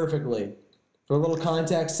said it perfectly. For a little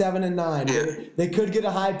context, 7 and 9. Yeah. They could get a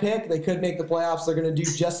high pick. They could make the playoffs. They're going to do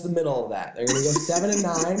just the middle of that. They're going to go 7 and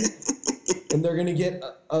 9, and they're going to get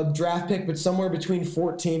a draft pick, but somewhere between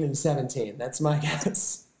 14 and 17. That's my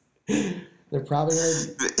guess. They're probably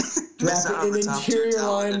going to draft an interior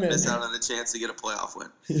lineman. Miss out on the chance to get a playoff win.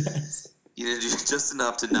 Yes. You did just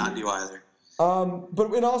enough to not do either.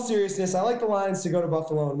 But in all seriousness, I like the Lions to go to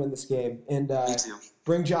Buffalo and win this game and Me too.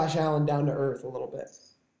 Bring Josh Allen down to earth a little bit.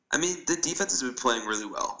 I mean, the defense has been playing really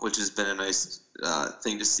well, which has been a nice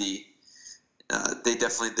thing to see. They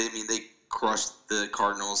crushed the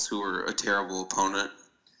Cardinals, who were a terrible opponent.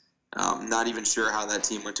 Not even sure how that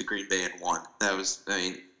team went to Green Bay and won.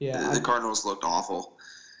 The Cardinals looked awful.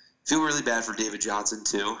 Feel really bad for David Johnson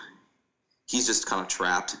too. He's just kind of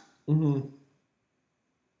trapped. Mm-hmm.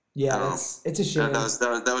 Yeah, it's a shame.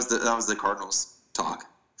 That was the Cardinals talk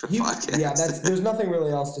for the podcast. Yeah, there's nothing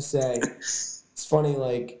really else to say. It's funny,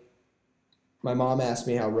 like, my mom asked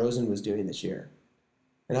me how Rosen was doing this year.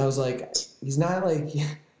 And I was like, he's not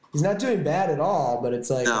doing bad at all, but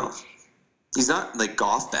it's like, no. He's not like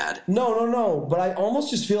Goff bad. No. But I almost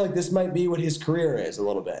just feel like this might be what his career is a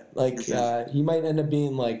little bit. Like he might end up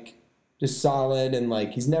being like just solid and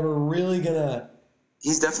like he's never really gonna.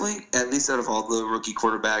 He's definitely, at least out of all the rookie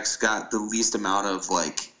quarterbacks, got the least amount of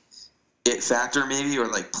like it factor maybe or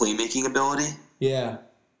like playmaking ability. Yeah.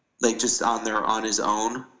 Like just on his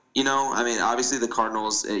own. You know, I mean, obviously the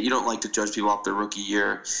Cardinals, you don't like to judge people off their rookie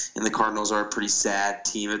year, and the Cardinals are a pretty sad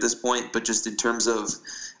team at this point, but just in terms of,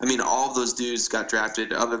 I mean, all of those dudes got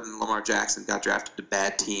drafted, other than Lamar Jackson, got drafted to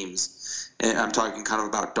bad teams. And I'm talking kind of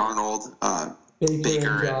about Darnold,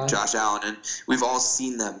 Baker, and Josh Allen, and we've all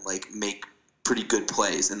seen them, like, make pretty good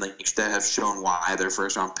plays and, like, that have shown why they're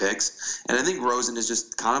first-round picks. And I think Rosen is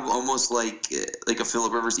just kind of almost like a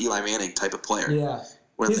Phillip Rivers, Eli Manning type of player. Yeah.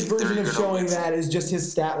 His version of showing that is just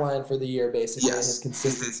his stat line for the year, basically, and his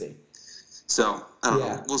consistency. So I don't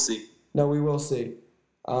know. We'll see. No, we will see.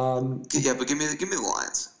 But give me the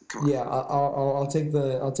Lions. Come on. Yeah, I'll take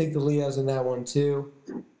the Leos in that one too.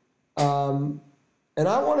 And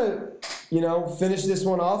I want to, finish this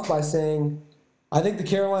one off by saying, I think the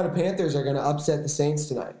Carolina Panthers are going to upset the Saints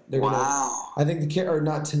tonight. I think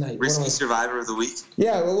not tonight. Risky survivor of the week.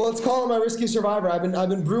 Yeah, well, let's call it my risky survivor. I've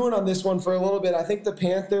been brewing on this one for a little bit. I think the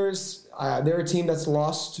Panthers, they're a team that's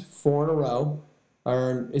lost 4 in a row.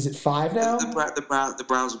 Or is it 5 now? The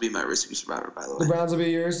Browns will be my risky survivor, by the way. The Browns will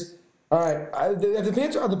be yours. All right. Are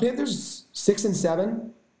the Panthers 6-7?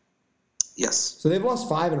 Yes. So they've lost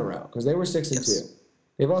 5 in a row because they were 6-2.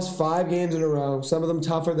 They've lost 5 games in a row, some of them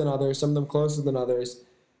tougher than others, some of them closer than others.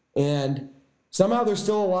 And somehow they're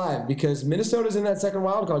still alive because Minnesota's in that second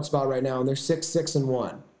wildcard spot right now, and they're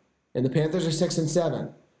 6-1. And the Panthers are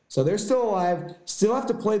 6-7. So they're still alive, still have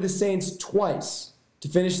to play the Saints twice to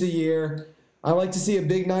finish the year. I like to see a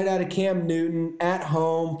big night out of Cam Newton at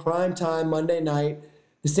home, prime time, Monday night.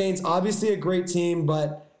 The Saints, obviously a great team,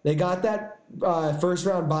 but they got that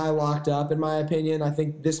first-round bye locked up, in my opinion. I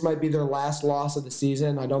think this might be their last loss of the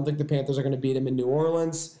season. I don't think the Panthers are going to beat them in New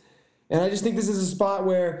Orleans. And I just think this is a spot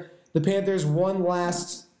where the Panthers one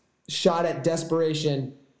last shot at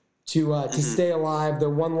desperation to stay alive, their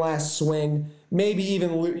one last swing. Maybe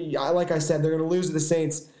even, like I said, they're going to lose to the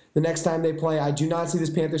Saints the next time they play. I do not see this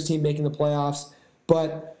Panthers team making the playoffs,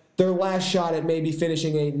 but their last shot at maybe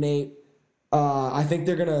finishing 8-8. I think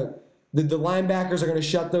they're going to the linebackers are going to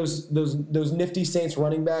shut those nifty Saints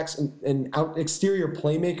running backs and out exterior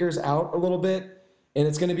playmakers out a little bit, and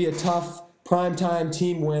it's going to be a tough primetime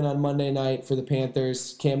team win on Monday night for the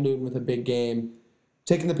Panthers. Cam Newton with a big game,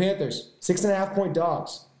 taking the Panthers 6.5-point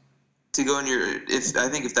dogs. To go in I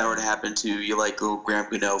think if that were to happen to you, like little Graham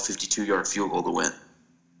Gano 52-yard field goal to win.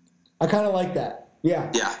 I kind of like that.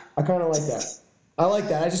 Yeah. I kind of like that. I like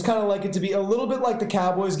that. I just kind of like it to be a little bit like the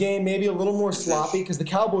Cowboys game, maybe a little more sloppy, because the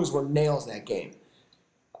Cowboys were nails that game.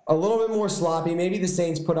 A little bit more sloppy. Maybe the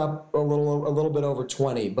Saints put up a little bit over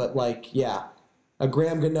 20, but a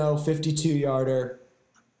Graham Gano 52-yarder,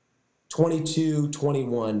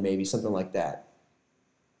 22-21, maybe something like that.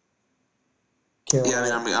 Carolina.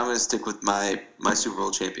 Yeah, I mean, I'm going to stick with my Super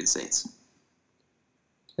Bowl champion Saints.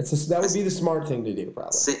 That would be the smart thing to do,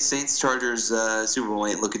 probably. Saints Chargers Super Bowl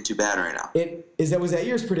ain't looking too bad right now. Was that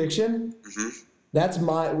your prediction? Mm-hmm. That's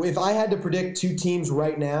if I had to predict 2 teams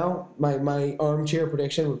right now, my armchair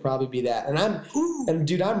prediction would probably be that. And I'm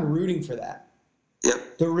rooting for that.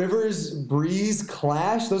 Yep. The Rivers-Breeze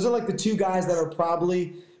clash, those are like the 2 guys that are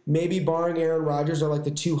probably, maybe barring Aaron Rodgers, are like the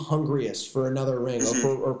 2 hungriest for another ring,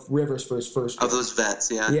 or Rivers for his first ring. Of those vets,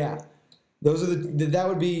 yeah. Yeah. Those are that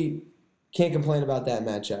would be. Can't complain about that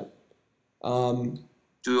matchup.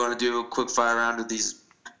 Do we want to do a quick fire round of these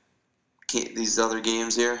other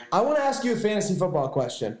games here? I want to ask you a fantasy football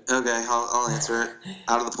question. Okay, I'll answer it.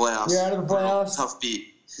 Out of the playoffs. You're out of the playoffs? Tough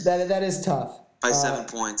beat. That is tough. By 7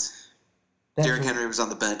 points. Derrick Henry was on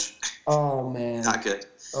the bench. Oh, man. Not good.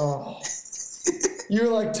 Oh. You were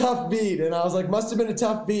like, tough beat. And I was like, must have been a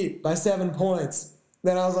tough beat by 7 points.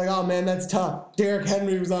 Then I was like, oh, man, that's tough. Derrick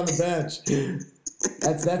Henry was on the bench.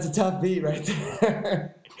 That's a tough beat right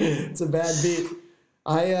there. It's a bad beat.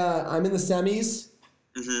 I'm in the semis,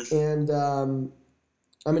 and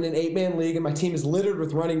I'm in an 8-man league, and my team is littered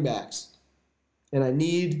with running backs, and I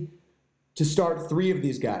need to start 3 of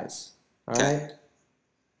these guys. All right,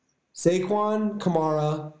 Saquon,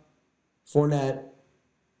 Kamara, Fournette,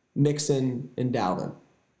 Mixon, and Dalvin.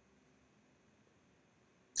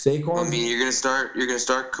 Saquon. I mean, you're gonna start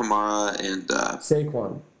Kamara and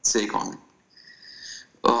Saquon.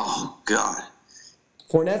 Oh God.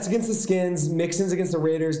 Fournette's against the Skins, Mixon's against the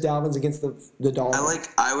Raiders, Dalvin's against the Dolphins.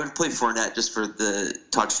 I would play Fournette just for the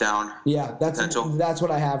touchdown. Yeah, potential. that's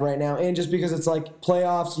what I have right now. And just because it's like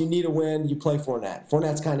playoffs, you need a win, you play Fournette.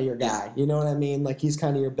 Fournette's kind of your guy. You know what I mean? Like he's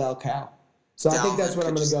kind of your bell cow. So I think that's what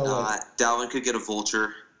I'm going to go with. Dalvin could get a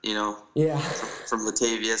vulture, Yeah. from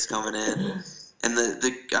Latavius coming in. And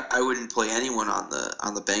I wouldn't play anyone on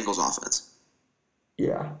the Bengals offense.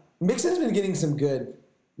 Yeah. Mixon's been getting some good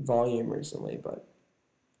volume recently, but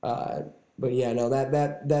yeah, no,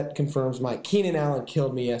 that confirms Mike. Keenan Allen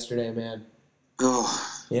killed me yesterday, man.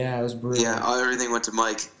 Oh. Yeah, it was brutal. Yeah, everything went to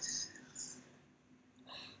Mike.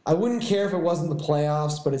 I wouldn't care if it wasn't the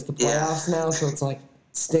playoffs, but it's the playoffs now, so it's like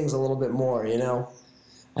stings a little bit more,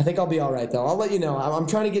 I think I'll be all right though. I'll let you know. I'm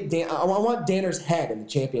trying to get I want Danner's head in the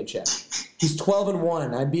championship. He's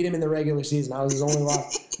 12-1. I beat him in the regular season. I was his only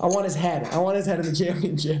loss. I want his head. I want his head in the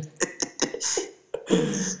championship.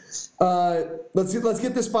 Let's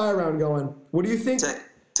get this fire round going. What do you think?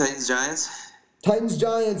 Titans Giants. Titans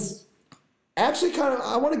Giants. Actually,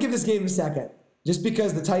 I want to give this game a second, just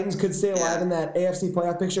because the Titans could stay alive in that AFC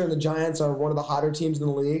playoff picture, and the Giants are one of the hotter teams in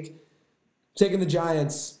the league. Taking the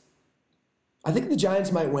Giants. I think the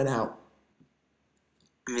Giants might win out.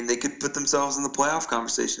 I mean, they could put themselves in the playoff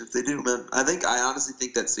conversation if they do, man. I honestly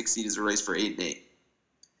think that 6 seed is a race for 8-8.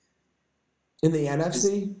 In the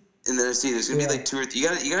NFC? In the NFC, there's gonna be like 2 or 3. You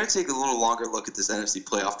gotta take a little longer look at this NFC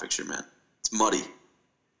playoff picture, man. It's muddy.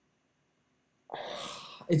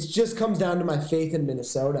 It just comes down to my faith in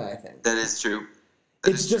Minnesota, I think. That is true.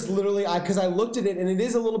 It's just literally because I looked at it and it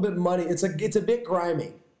is a little bit muddy. It's a bit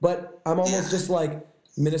grimy, but I'm almost just like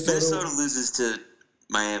Minnesota loses to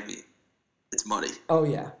Miami. It's muddy. Oh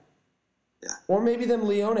yeah. Yeah. Or maybe them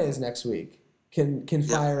Leones next week can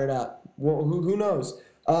fire it up. Well, who knows?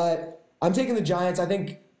 I'm taking the Giants. I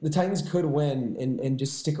think the Titans could win and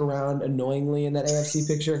just stick around annoyingly in that AFC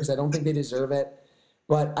picture because I don't think they deserve it.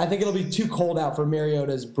 But I think it'll be too cold out for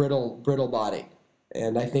Mariota's brittle body,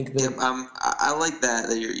 and I think that. I like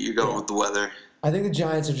that you're going with the weather. I think the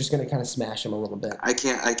Giants are just going to kind of smash him a little bit. I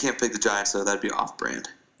can't pick the Giants though. That'd be off-brand.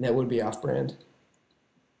 That would be off-brand.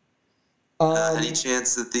 Any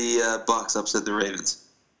chance that the Bucs upset the Ravens?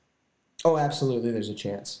 Oh, absolutely. There's a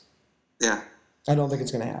chance. Yeah. I don't think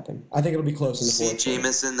it's going to happen. I think it'll be close in the fourth. See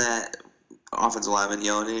Jameis and that offensive lineman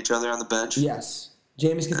yelling at each other on the bench? Yes.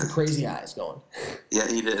 Jameis gets the crazy eyes going. Yeah,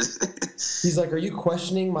 he did. He's like, are you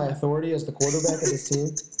questioning my authority as the quarterback of this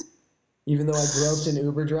team? Even though I groped an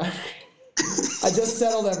Uber driver? I just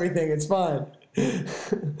settled everything. It's fine.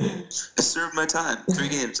 I served my time. 3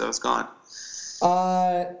 games. I was gone.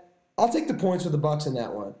 I'll take the points with the Bucs in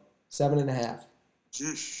that one. 7.5.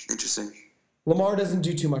 Interesting. Lamar doesn't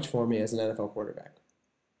do too much for me as an NFL quarterback.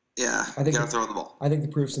 Yeah, I think you gotta throw the ball. I think the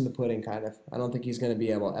proof's in the pudding, kind of. I don't think he's going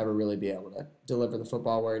to ever really be able to deliver the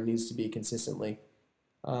football where it needs to be consistently.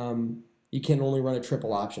 You can only run a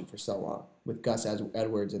triple option for so long with Gus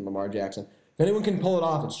Edwards and Lamar Jackson. If anyone can pull it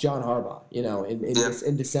off, it's John Harbaugh.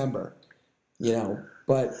 In December.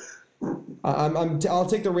 But I'll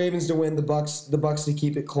take the Ravens to win, the Bucs to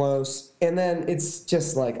keep it close, and then it's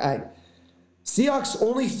just like Seahawks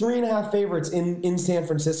only 3.5 favorites in San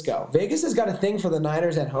Francisco. Vegas has got a thing for the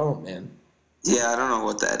Niners at home, man. Yeah, I don't know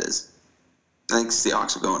what that is. I think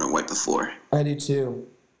Seahawks will go in and wipe the floor. I do too.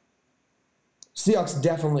 Seahawks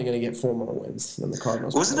definitely going to get 4 more wins than the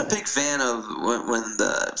Cardinals. Wasn't a big fan of when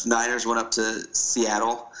the Niners went up to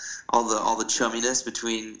Seattle. All the chumminess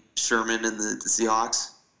between Sherman and the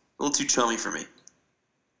Seahawks. A little too chummy for me.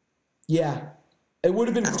 Yeah, it would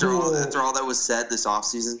have been cool. After all that was said this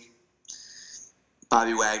offseason.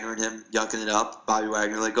 Bobby Wagner and him yucking it up. Bobby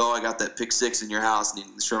Wagner like, oh, I got that pick 6 in your house,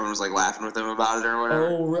 and Sherman was like laughing with him about it or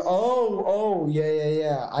whatever.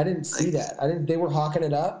 Yeah. I didn't see that. They were hawking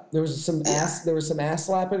it up. There was some ass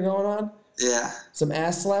slapping going on. Yeah. Some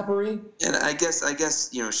ass slappery. And I guess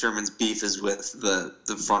Sherman's beef is with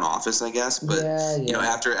the front office, I guess. But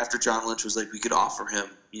after John Lynch was like, we could offer him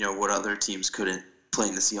what other teams couldn't,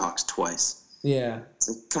 playing the Seahawks twice. Yeah. It's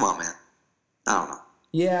like, come on, man. I don't know.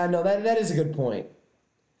 Yeah, no, that is a good point.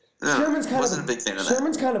 No, Sherman's kind wasn't a big fan of that.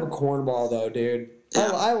 Sherman's kind of a cornball, though, dude.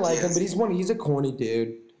 Yeah, I like him, but he's a corny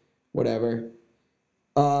dude. Whatever.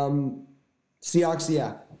 Seahawks,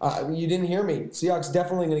 yeah. You didn't hear me. Seahawks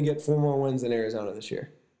definitely going to get 4 more wins than Arizona this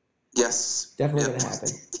year. Yes. Definitely going to happen.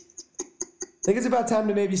 I think it's about time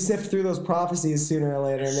to maybe sift through those prophecies sooner or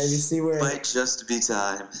later and maybe see where. Might just be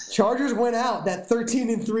time. Chargers went out. That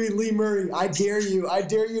 13-3 Lee Murray. I dare you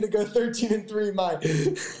to go 13-3, Mike.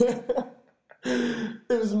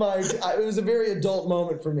 It was a very adult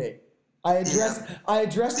moment for me. I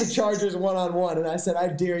addressed the Chargers one-on-one, and I said, I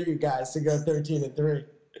dare you guys to go 13-3.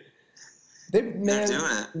 They're doing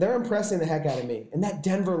it. They're impressing the heck out of me. And that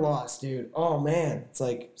Denver loss, dude. Oh man, it's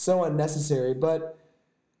like so unnecessary, but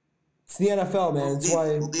it's the NFL, man. It's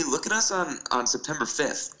why. Lee, look at us on September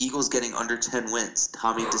 5th. Eagles getting under 10 wins.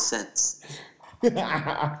 Tommy dissents.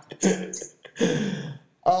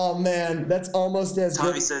 Oh man, that's almost as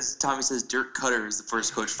Tommy good. says Dirk Cutter is the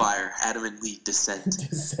first coach fire. Adam and Lee dissent.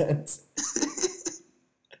 Dissent.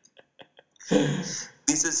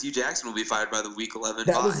 Lee says Hugh Jackson will be fired by the week 11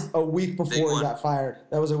 That bye. was a week before he got fired.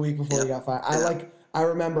 He got fired. I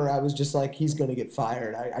remember I was just like, he's gonna get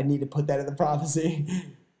fired. I need to put that in the prophecy.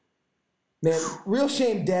 Man, real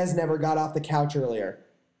shame Dez never got off the couch earlier.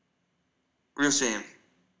 Real shame.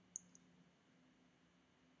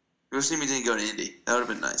 Real shame he didn't go to Indy. That would have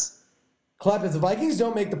been nice. Clep, if the Vikings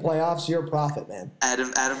don't make the playoffs, you're a prophet, man.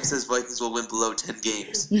 Adam says Vikings will win below 10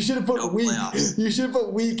 games. You should have put No week. playoffs. You should have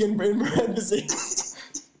put week in parentheses.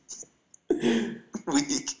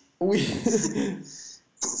 Week.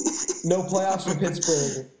 No playoffs for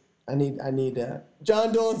Pittsburgh. I need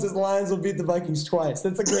John Dolan says Lions will beat the Vikings twice.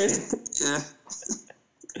 That's a great.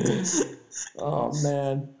 Yeah. Oh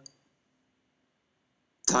man.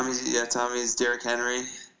 Tommy's Derrick Henry.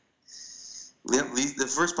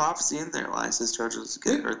 The first prophecy in there. Lions says Chargers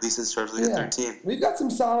get, or at least says Chargers get 13. We've got some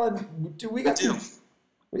solid. We got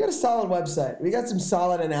a solid website. We got some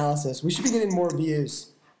solid analysis. We should be getting more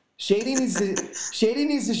views. Shady needs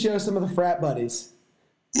to show some of the frat buddies.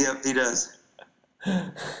 Yep, he does.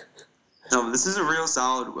 No, this is a real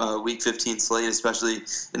solid Week 15 slate, especially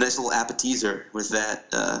a nice little appetizer with that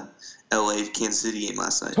LA Kansas City game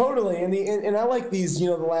last night. Totally, and I like these.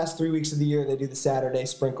 The last 3 weeks of the year they do the Saturday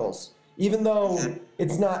sprinkles. Even though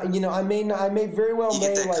it's not, I may very well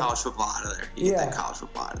get that like college football out of there. Get that college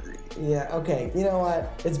football out of there. Yeah. Okay. You know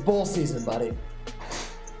what? It's bowl season, buddy.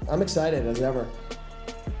 I'm excited as ever.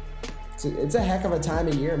 It's a heck of a time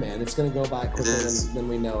of year, man. It's going to go by quicker than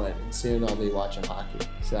we know it. And soon I'll be watching hockey.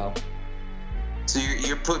 So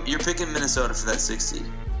you're picking Minnesota for that 60.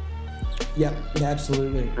 Yep,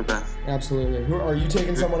 absolutely. Okay. Absolutely. Are you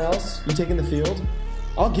taking someone else? You taking the field?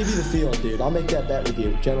 I'll give you the field, dude. I'll make that bet with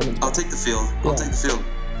you, gentlemen. I'll take the field. I'll take the field.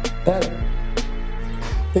 Hey,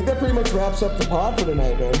 I think that pretty much wraps up the pod for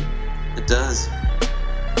tonight, man. It does.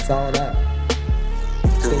 Solid app.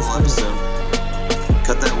 Good episode.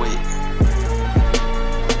 Cut that weight.